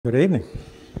Good evening.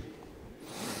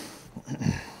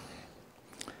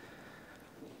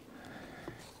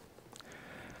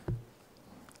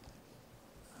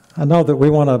 I know that we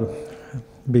want to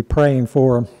be praying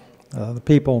for the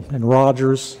people in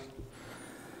Rogers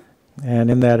and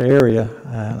in that area,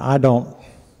 and I don't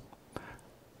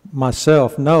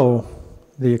myself know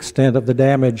the extent of the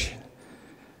damage,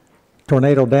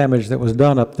 tornado damage that was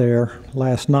done up there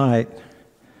last night.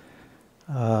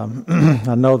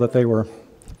 I know that they were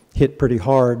hit pretty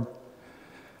hard,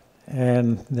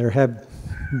 and there have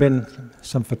been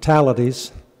some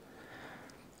fatalities.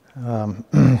 Brenda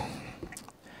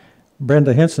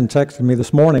Henson texted me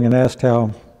this morning and asked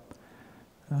how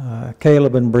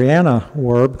Caleb and Brianna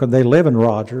were, because they live in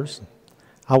Rogers.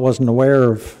 I wasn't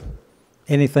aware of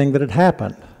anything that had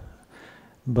happened,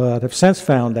 but have since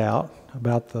found out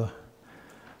about the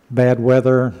bad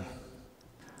weather,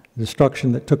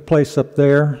 destruction that took place up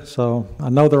there. So I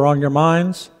know they're on your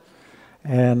minds,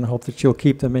 and hope that you'll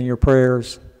keep them in your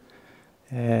prayers.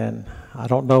 And I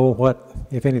don't know what,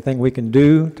 if anything, we can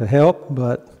do to help,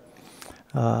 but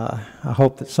I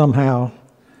hope that somehow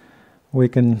we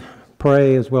can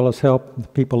pray as well as help the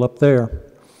people up there.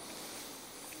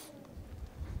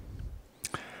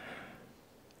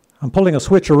 I'm pulling a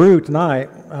switcheroo tonight.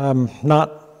 I'm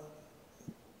not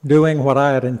doing what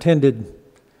I had intended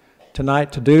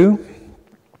tonight to do.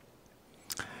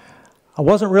 I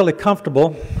wasn't really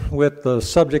comfortable with the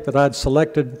subject that I'd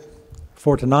selected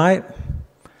for tonight.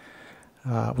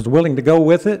 I was willing to go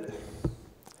with it,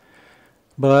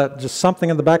 but just something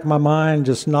in the back of my mind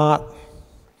just not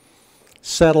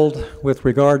settled with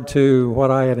regard to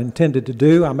what I had intended to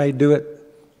do. I may do it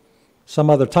some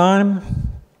other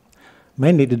time.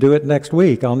 May need to do it next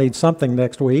week. I'll need something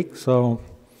next week, so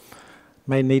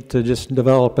may need to just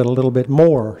develop it a little bit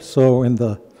more. So in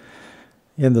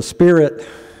the spirit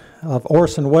of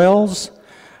Orson Welles,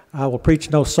 I will preach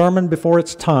no sermon before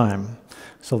it's time.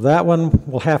 So that one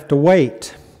will have to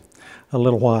wait a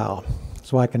little while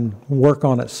so I can work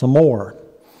on it some more.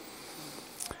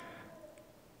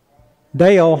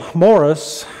 Dale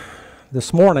Morris,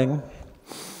 this morning,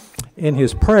 in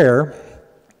his prayer,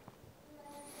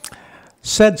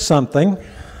 said something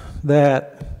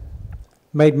that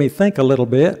made me think a little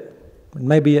bit, and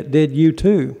maybe it did you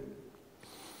too.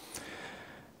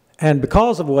 And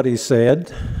because of what he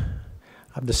said,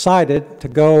 I've decided to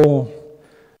go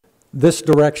this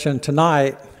direction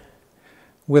tonight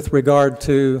with regard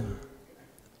to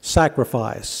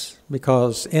sacrifice,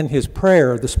 because in his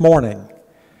prayer this morning,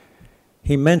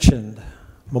 he mentioned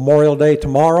Memorial Day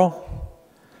tomorrow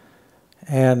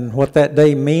and what that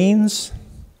day means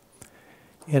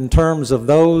in terms of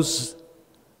those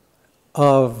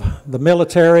of the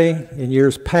military in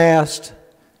years past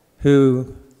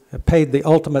who have paid the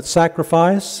ultimate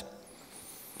sacrifice.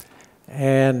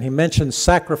 And he mentioned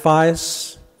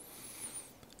sacrifice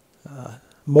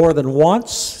more than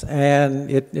once,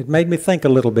 and it made me think a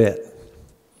little bit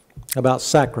about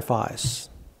sacrifice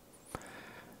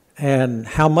and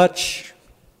how much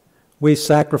we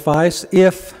sacrifice,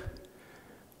 if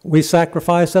we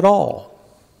sacrifice at all.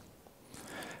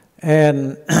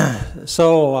 And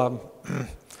so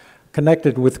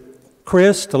connected with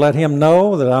Chris to let him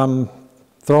know that I'm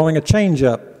throwing a change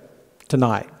up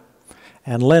tonight,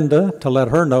 and Linda to let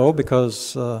her know,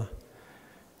 because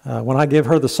when I give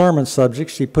her the sermon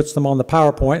subjects, she puts them on the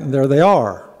PowerPoint, and there they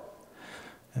are.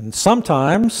 And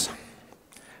sometimes,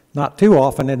 not too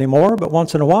often anymore, but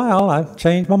once in a while, I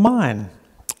change my mind.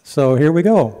 So here we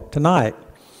go tonight.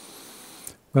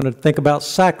 I'm going to think about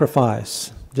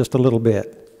sacrifice just a little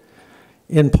bit,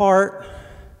 in part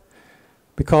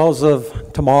because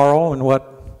of tomorrow and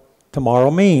what tomorrow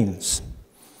means.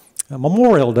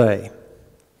 Memorial Day.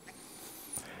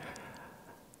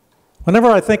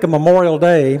 Whenever I think of Memorial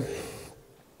Day,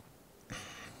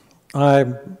 I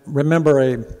remember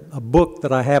a book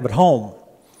that I have at home.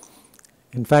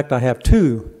 In fact, I have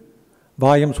two,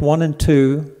 volumes 1 and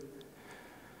 2,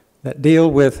 that deal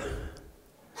with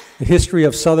the history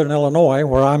of Southern Illinois,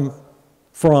 where I'm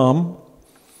from.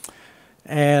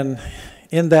 And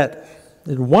in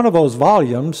one of those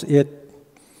volumes, it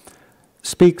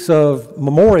speaks of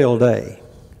Memorial Day,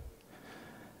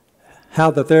 how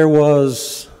that there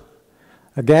was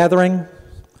a gathering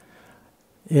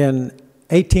in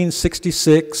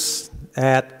 1866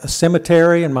 at a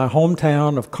cemetery in my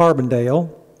hometown of Carbondale,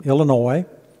 Illinois,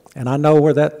 and I know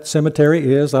where that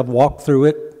cemetery is. I've walked through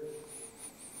it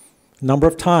a number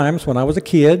of times when I was a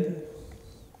kid.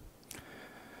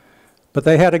 But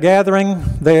they had a gathering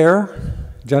there.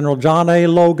 General John A.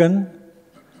 Logan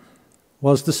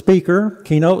was the speaker,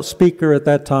 keynote speaker at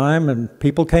that time, and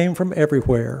people came from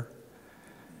everywhere.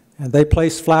 and they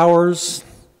placed flowers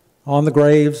on the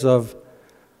graves of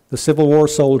the Civil War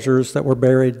soldiers that were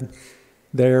buried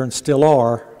there and still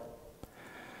are.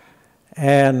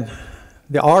 And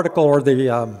the article, or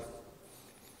it's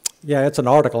an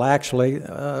article actually,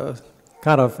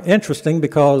 kind of interesting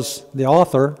because the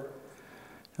author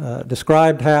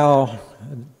described how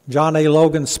John A.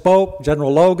 Logan spoke,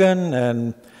 General Logan,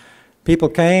 and people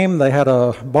came, they had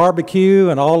a barbecue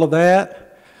and all of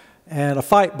that, and a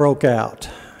fight broke out.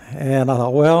 And I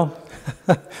thought, well,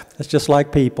 it's just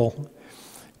like people.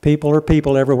 People are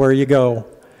people everywhere you go.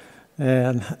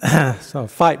 And so a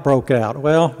fight broke out.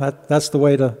 Well, that's the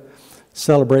way to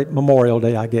celebrate Memorial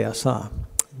Day, I guess, huh?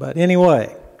 But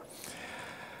anyway,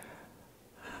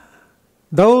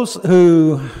 those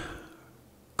who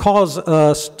cause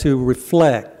us to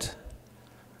reflect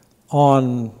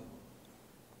on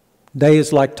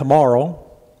days like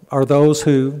tomorrow are those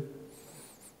who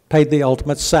paid the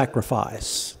ultimate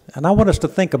sacrifice. And I want us to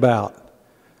think about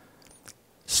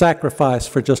sacrifice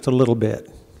for just a little bit.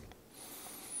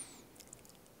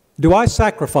 Do I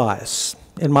sacrifice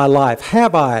in my life?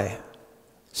 Have I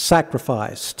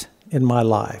sacrificed in my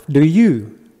life? Do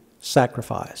you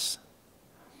sacrifice?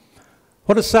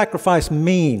 What does sacrifice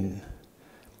mean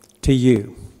to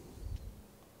you?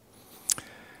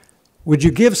 Would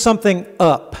you give something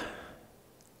up?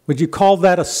 Would you call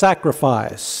that a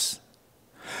sacrifice?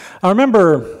 I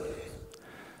remember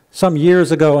some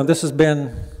years ago, and this has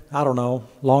been, I don't know,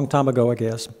 a long time ago, I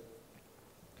guess.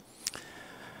 I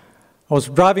was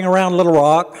driving around Little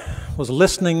Rock, was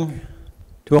listening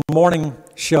to a morning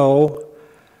show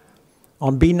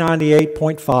on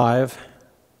B98.5,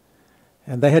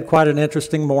 and they had quite an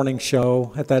interesting morning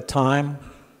show at that time.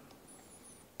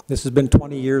 This has been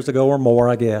 20 years ago or more,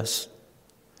 I guess.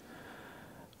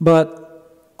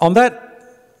 But on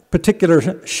that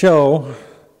particular show,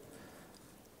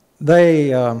 they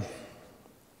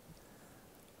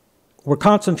were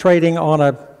concentrating on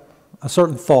a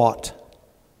certain thought.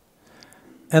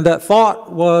 And that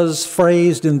thought was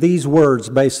phrased in these words,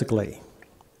 basically.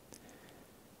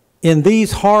 In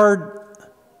these hard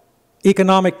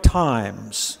economic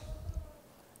times,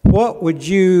 what would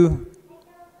you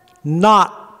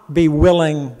not be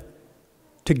willing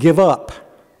to give up?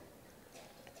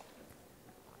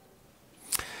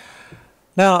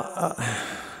 Now,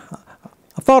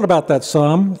 I thought about that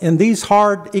some. In these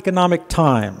hard economic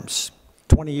times,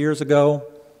 20 years ago,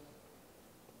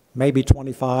 maybe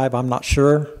 25, I'm not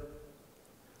sure.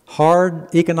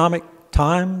 Hard economic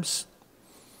times?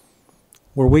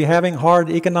 Were we having hard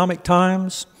economic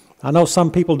times? I know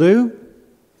some people do.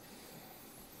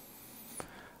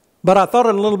 But I thought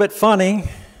it a little bit funny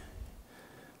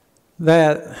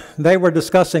that they were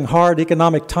discussing hard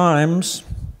economic times.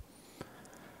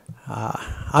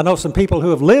 I know some people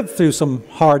who have lived through some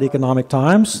hard economic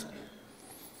times.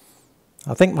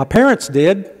 I think my parents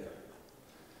did.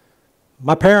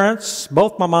 My parents,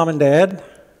 both my mom and dad,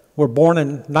 were born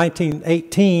in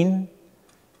 1918.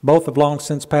 Both have long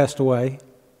since passed away.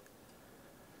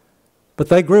 But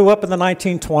they grew up in the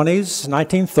 1920s,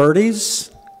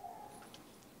 1930s.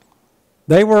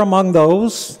 They were among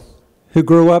those who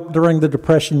grew up during the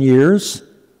Depression years.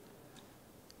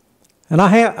 And I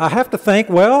have to think,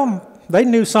 well, they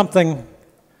knew something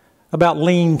about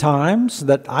lean times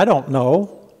that I don't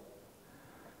know.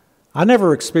 I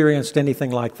never experienced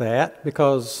anything like that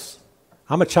because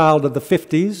I'm a child of the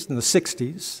 50s and the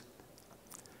 60s.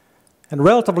 And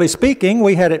relatively speaking,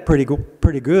 we had it pretty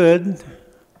good.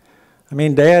 I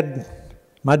mean,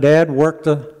 my dad worked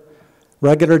a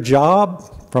regular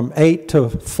job from 8 to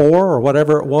 4 or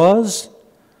whatever it was.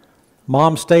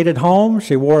 Mom stayed at home.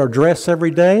 She wore a dress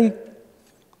every day.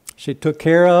 She took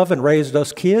care of and raised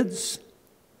us kids.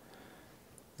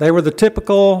 They were the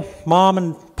typical mom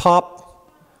and pop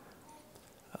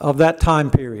of that time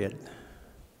period.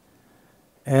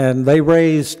 And they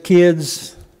raised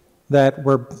kids that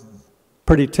were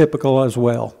pretty typical as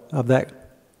well of that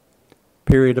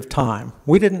period of time.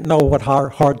 We didn't know what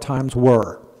hard times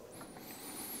were.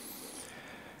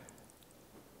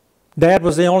 Dad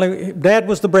was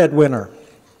the breadwinner.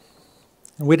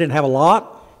 And we didn't have a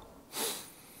lot,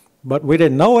 but we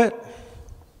didn't know it.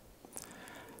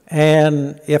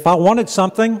 And if I wanted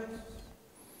something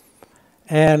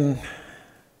and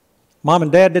Mom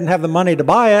and Dad didn't have the money to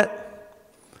buy it,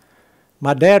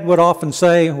 my dad would often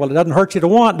say, well, it doesn't hurt you to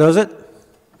want, does it?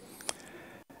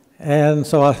 And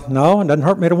so no, it doesn't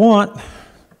hurt me to want.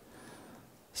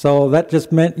 So that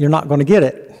just meant you're not going to get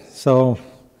it. So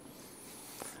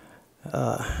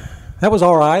that was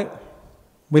all right.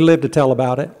 We lived to tell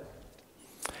about it.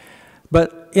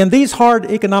 But in these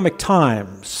hard economic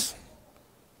times,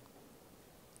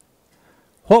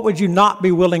 What would you not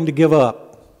be willing to give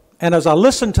up? And as I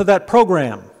listened to that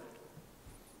program,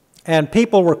 and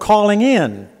people were calling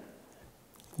in,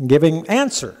 giving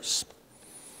answers,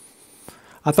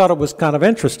 I thought it was kind of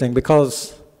interesting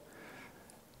because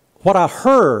what I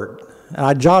heard, and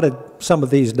I jotted some of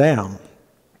these down,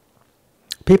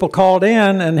 people called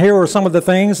in, and here were some of the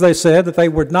things they said that they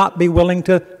would not be willing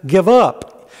to give up.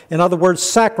 In other words,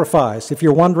 sacrifice. If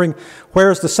you're wondering,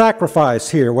 where's the sacrifice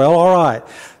here? Well, all right.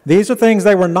 These are things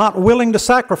they were not willing to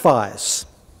sacrifice.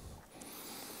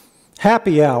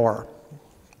 Happy hour.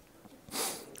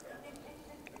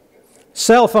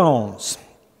 Cell phones.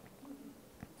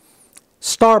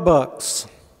 Starbucks.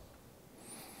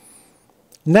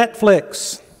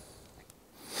 Netflix.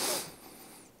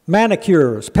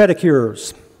 Manicures,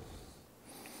 pedicures.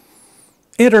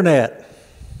 Internet.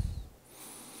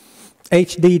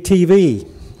 HD TV.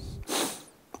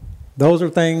 Those are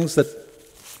things that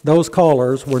those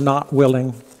callers were not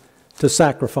willing to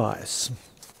sacrifice.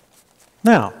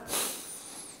 Now,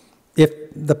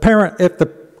 if the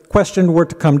question were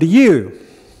to come to you,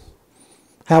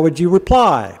 how would you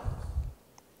reply?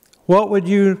 What would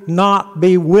you not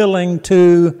be willing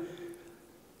to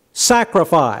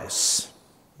sacrifice?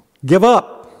 Give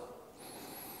up?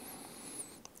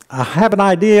 I have an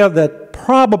idea that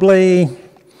probably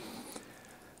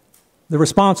the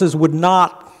responses would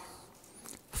not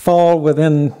fall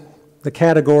within the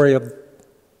category of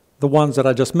the ones that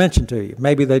I just mentioned to you.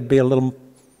 Maybe they'd be a little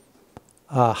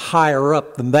higher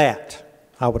up than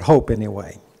that, I would hope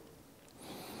anyway.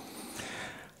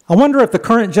 I wonder if the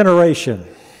current generation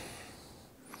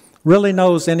really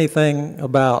knows anything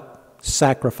about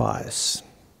sacrifice.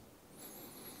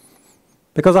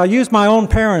 Because I use my own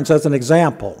parents as an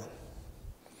example.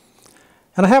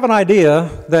 And I have an idea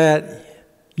that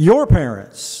your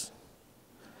parents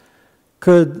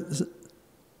could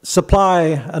supply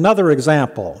another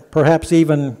example, perhaps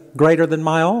even greater than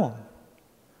my own,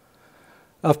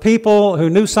 of people who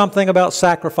knew something about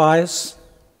sacrifice,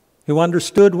 who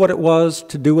understood what it was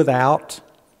to do without,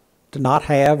 to not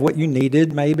have what you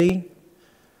needed maybe,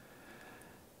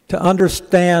 to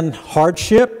understand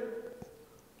hardship,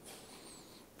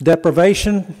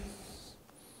 deprivation,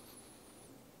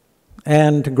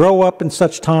 and to grow up in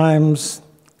such times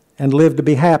and live to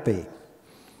be happy.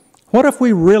 What if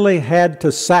we really had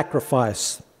to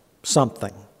sacrifice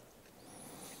something?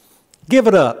 Give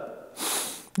it up.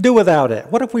 Do without it.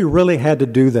 What if we really had to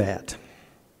do that?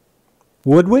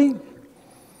 Would we?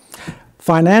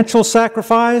 Financial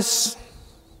sacrifice,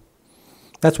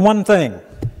 that's one thing.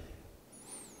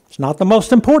 It's not the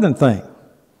most important thing.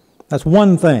 That's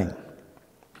one thing.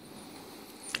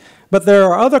 But there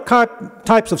are other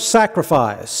types of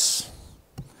sacrifice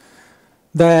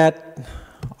that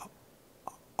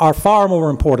are far more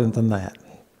important than that.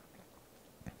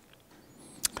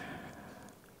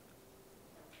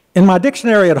 In my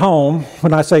dictionary at home,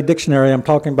 when I say dictionary, I'm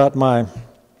talking about my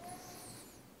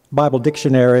Bible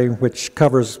dictionary, which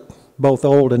covers both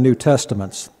Old and New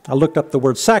Testaments. I looked up the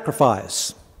word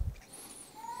sacrifice,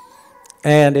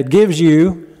 and it gives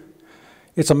you,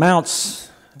 it's a Mounce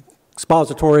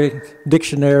expository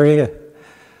dictionary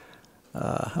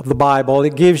of the Bible.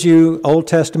 It gives you Old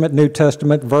Testament, New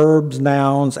Testament, verbs,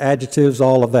 nouns, adjectives,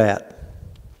 all of that.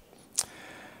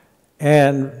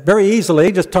 And very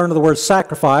easily, just turn to the word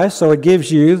sacrifice, so it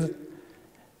gives you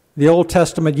the Old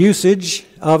Testament usage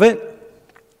of it.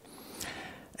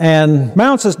 And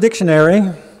Mounce's dictionary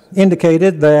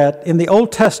indicated that in the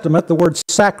Old Testament, the word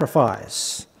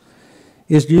sacrifice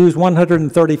is used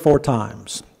 134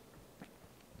 times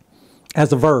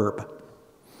as a verb.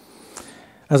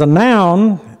 As a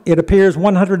noun, it appears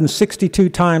 162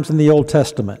 times in the Old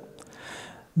Testament.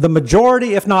 The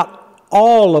majority, if not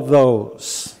all of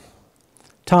those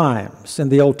times in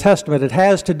the Old Testament, it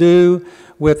has to do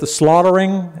with the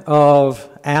slaughtering of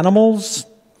animals,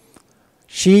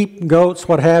 sheep, goats,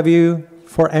 what have you,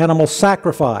 for animal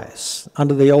sacrifice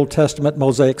under the Old Testament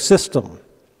Mosaic system.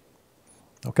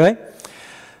 Okay?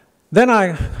 Then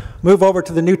I move over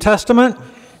to the New Testament.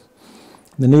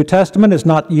 The New Testament is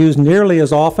not used nearly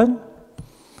as often.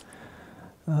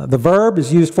 The verb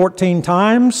is used 14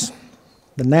 times,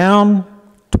 the noun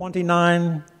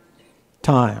 29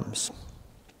 times.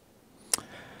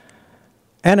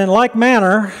 And in like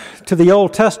manner to the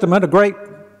Old Testament,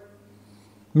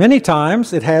 many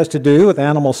times it has to do with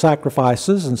animal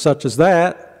sacrifices and such as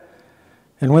that.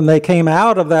 And when they came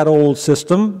out of that old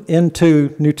system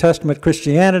into New Testament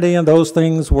Christianity, and those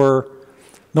things were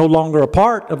no longer a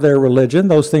part of their religion,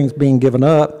 those things being given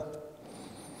up,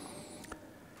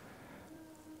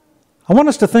 I want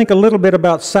us to think a little bit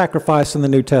about sacrifice in the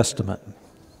New Testament.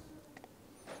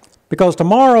 because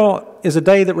tomorrow is a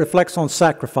day that reflects on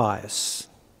sacrifice.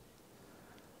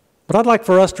 But I'd like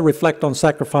for us to reflect on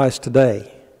sacrifice today,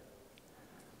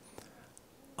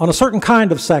 on a certain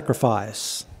kind of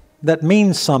sacrifice that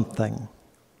means something.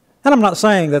 And I'm not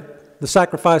saying that the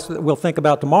sacrifice that we'll think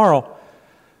about tomorrow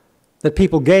that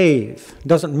people gave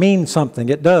doesn't mean something.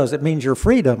 It does. It means your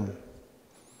freedom.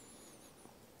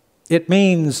 It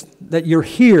means that you're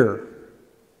here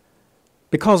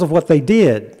because of what they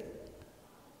did.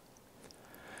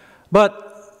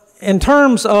 But in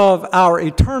terms of our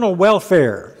eternal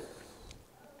welfare,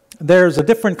 there's a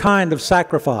different kind of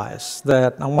sacrifice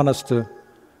that I want us to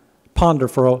ponder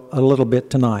for a little bit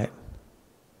tonight.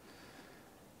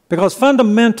 Because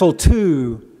fundamental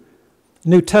to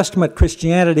New Testament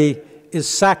Christianity is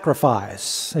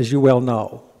sacrifice, as you well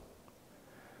know.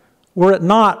 Were it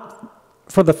not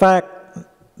for the fact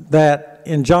that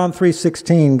in John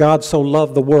 3:16, God so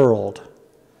loved the world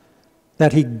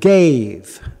that He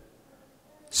gave,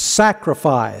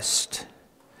 sacrificed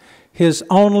His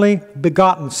only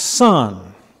begotten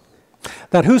Son,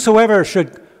 that whosoever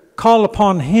should call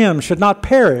upon Him should not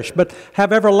perish, but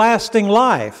have everlasting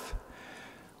life.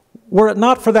 Were it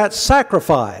not for that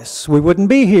sacrifice, we wouldn't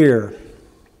be here.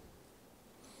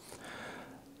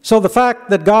 So the fact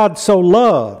that God so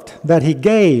loved that He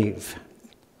gave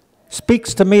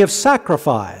speaks to me of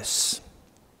sacrifice.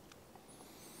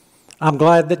 I'm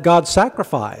glad that God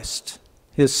sacrificed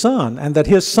His Son, and that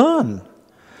His Son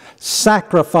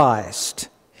sacrificed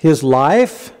His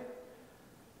life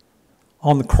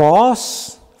on the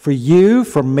cross for you,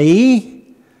 for me.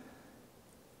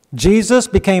 Jesus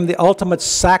became the ultimate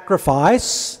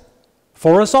sacrifice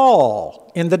for us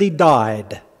all in that He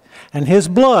died, and His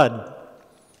blood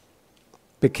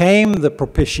became the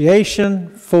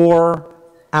propitiation for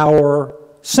our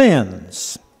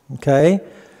sins. Okay?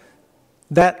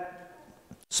 That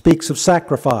speaks of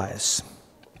sacrifice.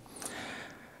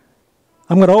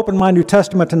 I'm going to open my New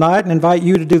Testament tonight and invite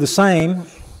you to do the same.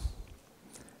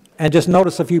 And just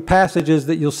notice a few passages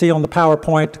that you'll see on the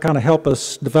PowerPoint to kind of help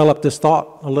us develop this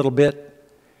thought a little bit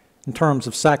in terms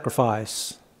of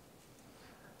sacrifice.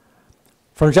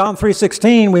 From John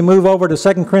 3:16, we move over to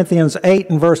 2 Corinthians 8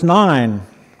 and verse 9.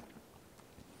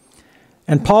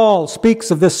 And Paul speaks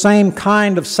of this same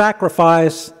kind of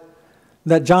sacrifice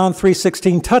that John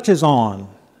 3:16 touches on.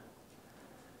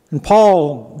 And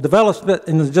Paul develops it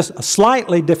in just a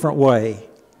slightly different way.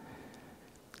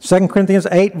 2 Corinthians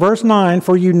 8, verse 9,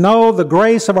 for you know the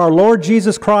grace of our Lord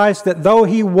Jesus Christ, that though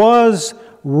He was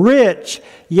rich,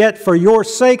 yet for your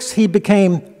sakes He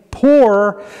became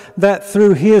poor, that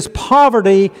through His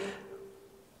poverty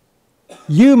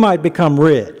you might become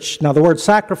rich. Now the word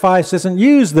sacrifice isn't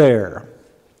used there,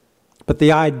 but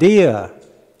the idea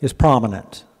is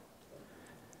prominent.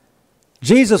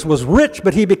 Jesus was rich,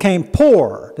 but He became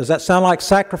poor. Does that sound like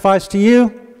sacrifice to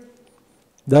you?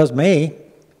 Does me.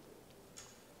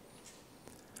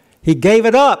 He gave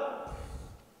it up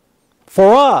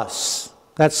for us,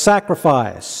 that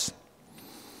sacrifice,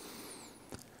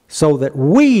 so that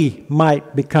we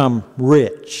might become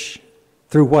rich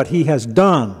through what He has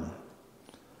done.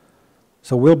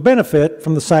 So we'll benefit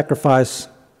from the sacrifice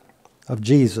of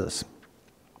Jesus.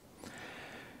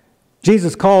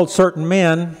 Jesus called certain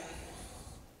men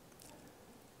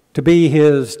to be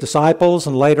His disciples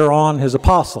and later on His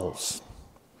apostles.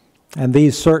 And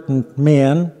these certain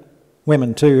men,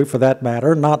 women too, for that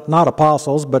matter, not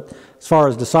apostles, but as far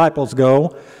as disciples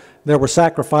go, there were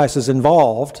sacrifices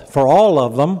involved for all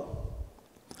of them.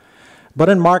 But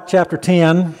in Mark chapter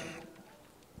 10,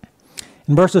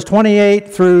 in verses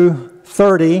 28 through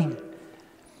 30,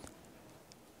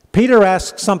 Peter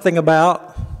asks something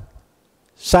about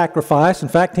sacrifice. In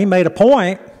fact, he made a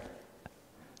point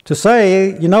to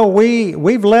say, you know,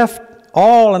 we've left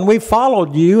all and we've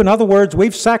followed you. In other words,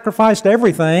 we've sacrificed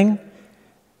everything,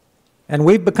 and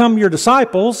we've become your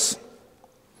disciples.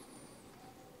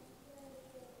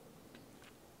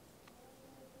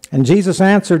 And Jesus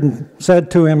answered and said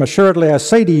to him, assuredly I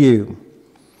say to you,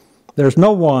 there's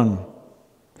no one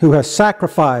who has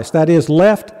sacrificed, that is,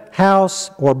 left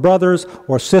house or brothers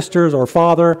or sisters or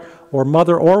father or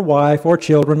mother or wife or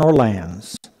children or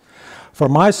lands, for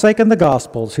my sake and the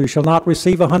gospel's, who shall not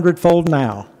receive 100-fold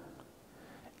now,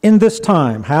 in this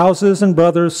time, houses and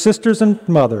brothers, sisters and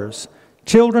mothers,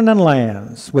 children and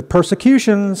lands, with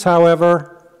persecutions,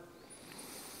 however,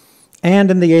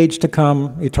 and in the age to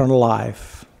come, eternal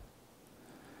life.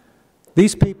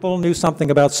 These people knew something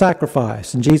about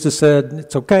sacrifice, and Jesus said,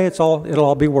 it's okay, it'll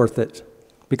all be worth it,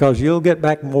 because you'll get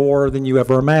back more than you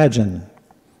ever imagined.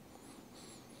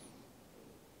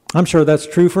 I'm sure that's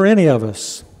true for any of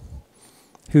us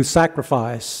who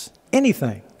sacrifice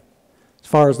anything. As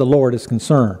far as the Lord is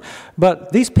concerned.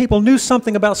 But these people knew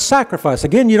something about sacrifice.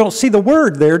 Again, you don't see the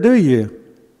word there, do you?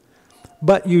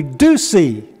 But you do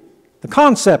see the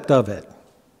concept of it.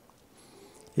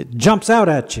 It jumps out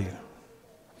at you.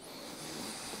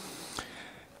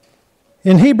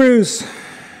 In Hebrews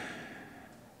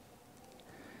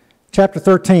chapter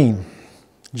 13,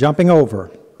 jumping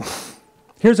over,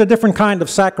 here's a different kind of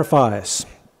sacrifice.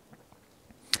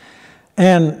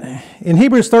 And in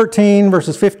Hebrews 13,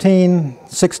 verses 15,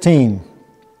 16,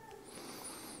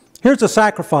 here's a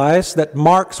sacrifice that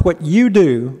marks what you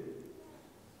do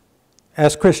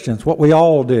as Christians, what we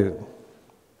all do.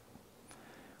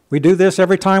 We do this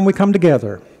every time we come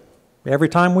together, every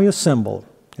time we assemble,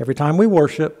 every time we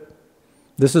worship.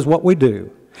 This is what we do.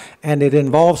 And it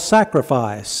involves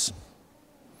sacrifice.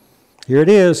 Here it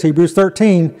is, Hebrews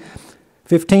 13,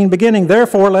 15 beginning.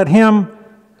 Therefore,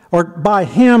 by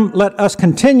him let us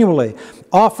continually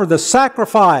offer the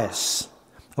sacrifice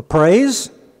of praise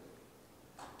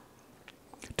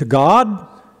to God.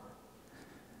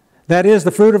 That is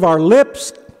the fruit of our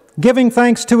lips, giving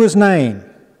thanks to his name.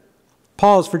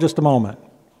 Pause for just a moment.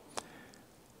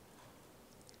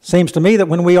 Seems to me that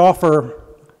when we offer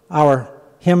our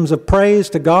hymns of praise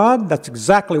to God, that's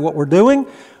exactly what we're doing.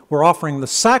 We're offering the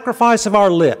sacrifice of our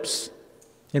lips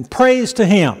in praise to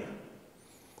him.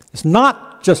 It's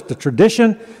not just a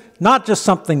tradition, not just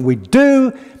something we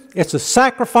do. It's a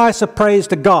sacrifice of praise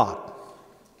to God.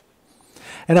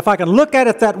 And if I can look at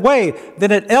it that way,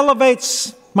 then it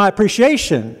elevates my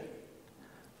appreciation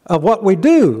of what we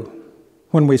do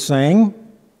when we sing,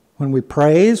 when we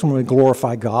praise, when we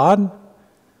glorify God.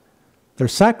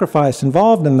 There's sacrifice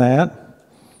involved in that,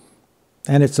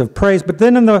 and it's of praise. But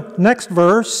then in the next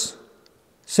verse,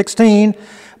 16,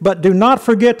 but do not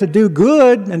forget to do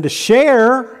good and to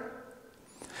share,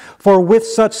 for with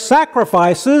such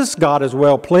sacrifices God is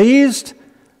well pleased.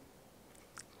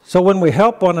 So when we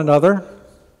help one another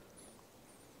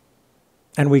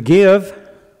and we give,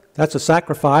 that's a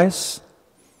sacrifice,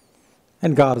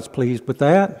 and God is pleased with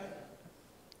that.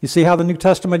 You see how the New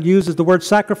Testament uses the word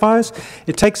sacrifice?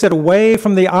 It takes it away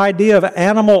from the idea of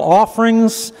animal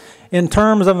offerings in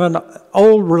terms of an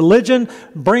old religion,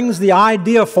 brings the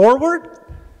idea forward,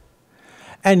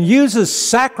 and uses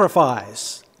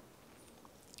sacrifice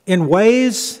in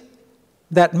ways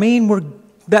that mean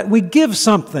that we give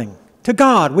something to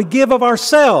God. We give of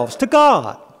ourselves to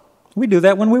God. We do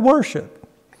that when we worship.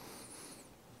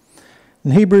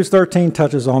 And Hebrews 13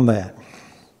 touches on that.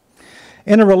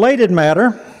 In a related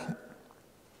matter,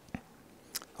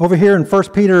 over here in 1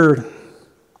 Peter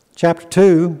chapter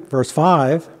 2, verse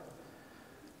 5,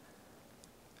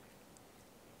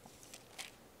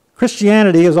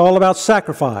 Christianity is all about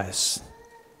sacrifice.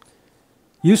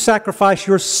 You sacrifice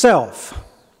yourself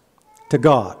to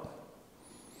God.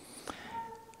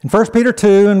 In 1 Peter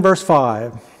 2 and verse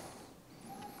 5,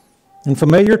 in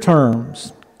familiar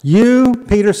terms, you,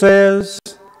 Peter says,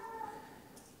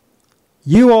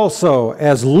 you also,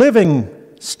 as living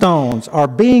stones, are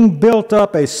being built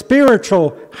up a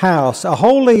spiritual house, a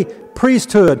holy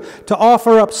priesthood, to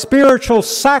offer up spiritual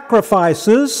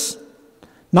sacrifices,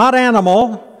 not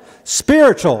animal,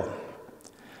 spiritual,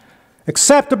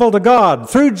 acceptable to God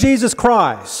through Jesus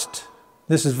Christ.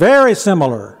 This is very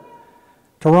similar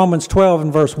to Romans 12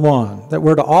 and verse 1, that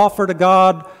we're to offer to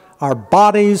God our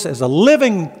bodies as a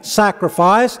living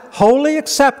sacrifice, wholly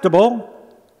acceptable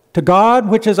to God,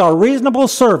 which is our reasonable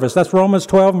service. That's Romans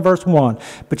 12 and verse 1.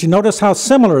 But you notice how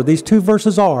similar these two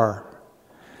verses are.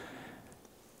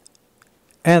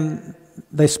 And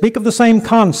they speak of the same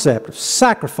concept of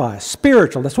sacrifice,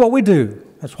 spiritual. That's what we do.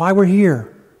 That's why we're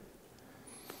here.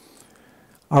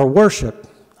 Our worship,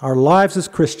 our lives as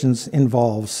Christians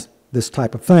involves this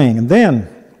type of thing. And then,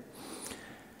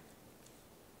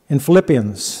 in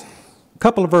Philippians, a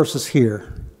couple of verses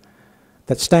here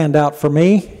that stand out for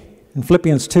me. In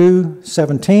Philippians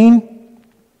 2:17,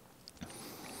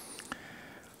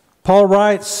 Paul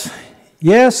writes,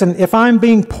 yes, and if I'm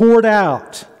being poured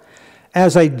out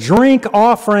as a drink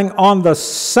offering on the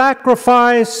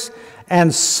sacrifice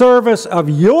and service of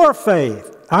your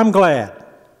faith, I'm glad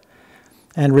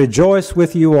and rejoice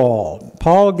with you all.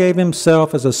 Paul gave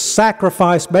himself as a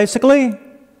sacrifice, basically,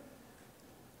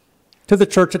 to the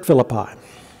church at Philippi.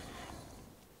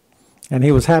 And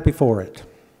he was happy for it.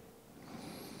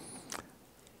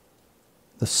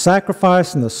 The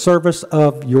sacrifice and the service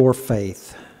of your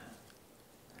faith.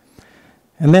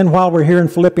 And then while we're here in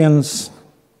Philippians,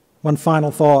 one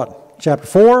final thought. Chapter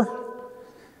 4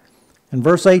 and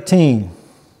verse 18.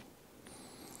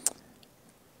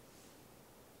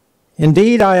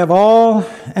 Indeed, I have all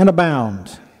and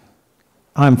abound.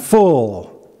 I'm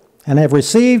full and have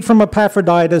received from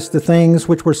Epaphroditus the things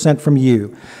which were sent from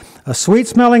you, a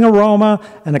sweet-smelling aroma,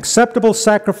 an acceptable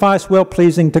sacrifice,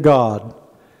 well-pleasing to God.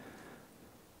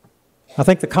 I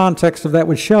think the context of that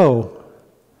would show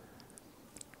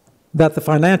that the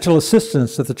financial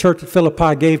assistance that the church at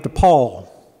Philippi gave to Paul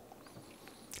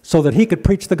so that he could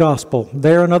preach the gospel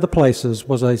there and other places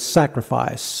was a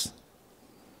sacrifice.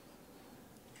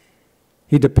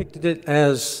 He depicted it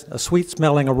as a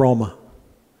sweet-smelling aroma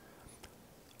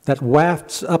that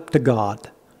wafts up to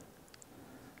God,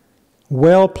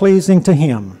 well-pleasing to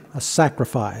Him, a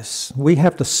sacrifice. We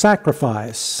have to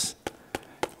sacrifice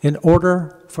in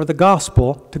order for the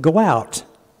gospel to go out.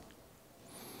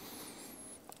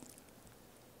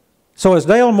 So as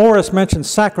Dale Morris mentioned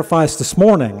sacrifice this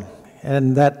morning,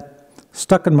 and that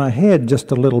stuck in my head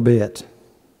just a little bit.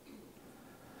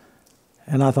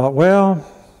 And I thought, well,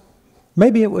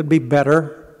 maybe it would be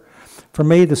better for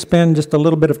me to spend just a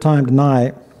little bit of time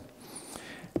tonight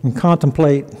and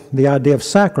contemplate the idea of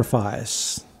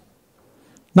sacrifice.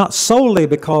 Not solely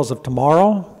because of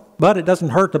tomorrow, but it doesn't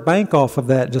hurt to bank off of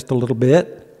that just a little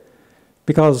bit,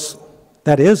 because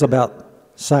that is about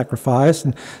sacrifice.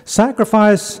 And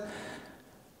sacrifice,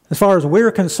 as far as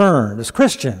we're concerned, as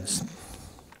Christians,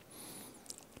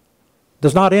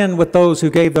 does not end with those who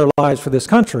gave their lives for this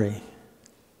country.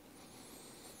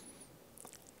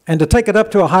 And to take it up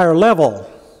to a higher level,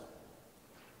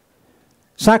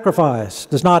 sacrifice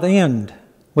does not end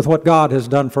with what God has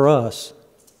done for us.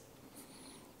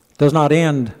 It does not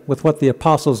end with what the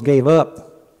apostles gave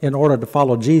up in order to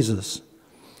follow Jesus.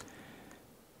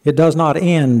 It does not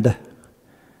end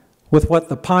with what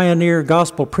the pioneer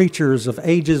gospel preachers of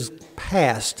ages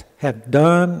past have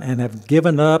done and have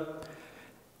given up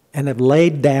and have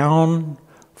laid down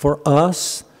for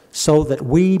us so that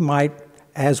we might,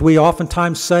 as we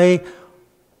oftentimes say,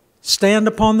 stand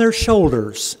upon their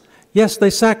shoulders. Yes, they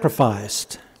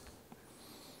sacrificed.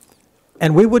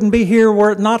 And we wouldn't be here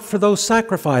were it not for those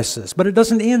sacrifices. But it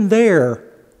doesn't end there.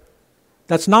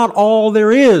 That's not all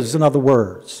there is, in other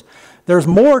words. There's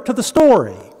more to the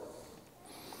story.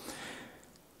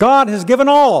 God has given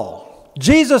all.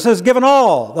 Jesus has given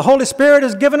all. The Holy Spirit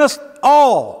has given us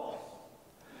all.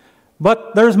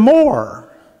 But there's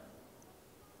more.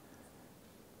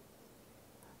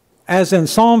 As in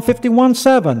Psalm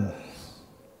 51:7,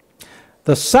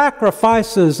 the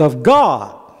sacrifices of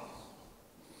God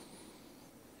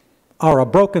are a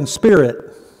broken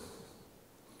spirit,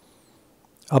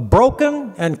 a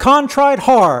broken and contrite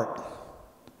heart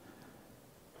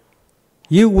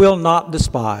you will not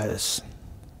despise.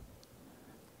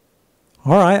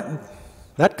 All right,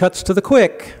 that cuts to the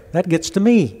quick. That gets to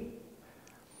me.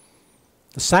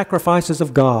 The sacrifices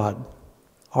of God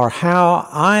are how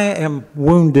I am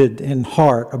wounded in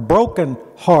heart, a broken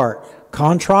heart,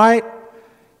 contrite,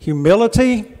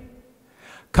 humility,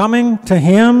 coming to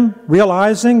Him,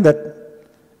 realizing that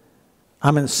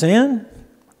I'm in sin.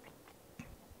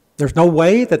 There's no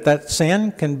way that that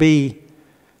sin can be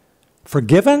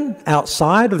forgiven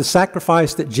outside of the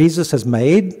sacrifice that Jesus has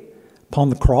made upon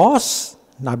the cross.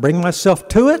 And I bring myself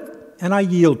to it and I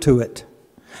yield to it.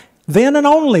 Then and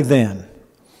only then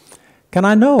can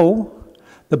I know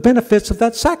the benefits of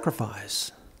that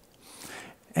sacrifice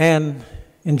and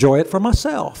enjoy it for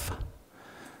myself.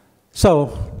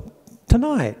 So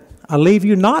tonight, I leave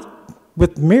you not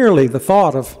with merely the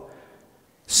thought of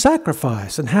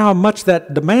sacrifice and how much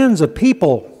that demands of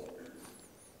people,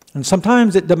 and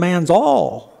sometimes it demands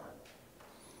all.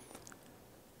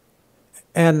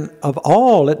 And of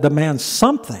all, it demands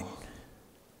something.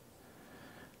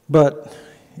 But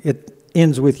it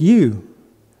ends with you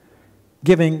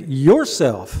giving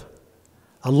yourself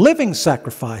a living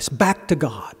sacrifice back to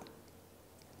God.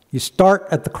 You start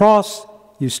at the cross.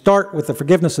 You start with the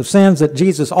forgiveness of sins that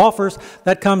Jesus offers.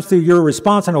 That comes through your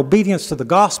response and obedience to the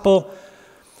gospel.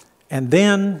 And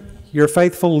then your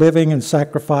faithful living and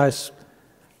sacrifice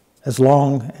as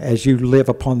long as you live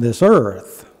upon this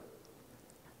earth.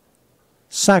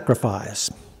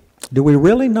 Sacrifice. Do we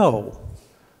really know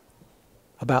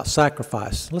about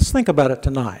sacrifice? Let's think about it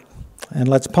tonight. And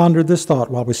let's ponder this thought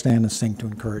while we stand and sing to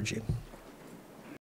encourage you.